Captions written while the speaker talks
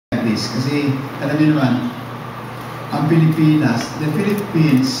this. Kasi, alam niyo naman, ang Pilipinas, the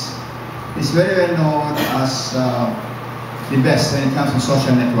Philippines is very well known as the best when it comes to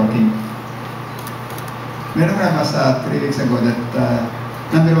social networking. Meron ka basta 3 weeks ago that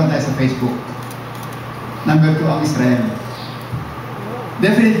number 1 tayo sa Facebook. Number 2 ang Israel.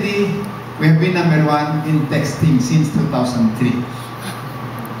 Definitely, we have been number 1 in texting since 2003.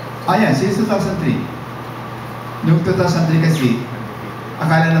 Ayan, since 2003. Noong 2003 kasi,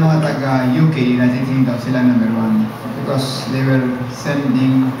 akala ng mga taga-UK, United Kingdom, sila number 1. Because they were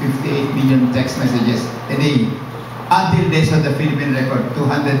sending 58 million text messages a day. Until they saw the Philippine record,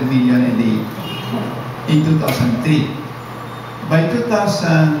 200 million a day in 2003. By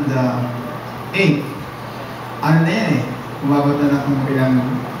 2008, ano na yan eh, umabot na ng ilang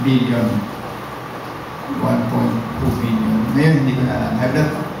billion, 1.2 billion. Ngayon, hindi ko na alam. I have not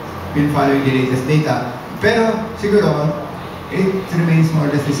been following the latest data. Pero, siguro, it remains more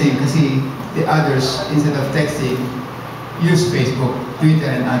or less the same kasi the others, instead of texting, use Facebook, Twitter,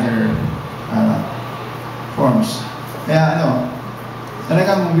 and other forms. Kaya ano,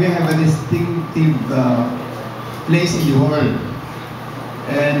 talagang we have a distinctive place in the world.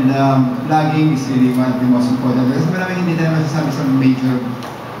 And blogging is really one of the most important. Kasi maraming hindi tayo masasabi sa major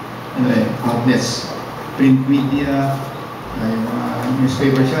outlets. Print media, yung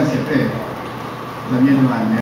newspapers yan, siyempre. Alam niyo naman,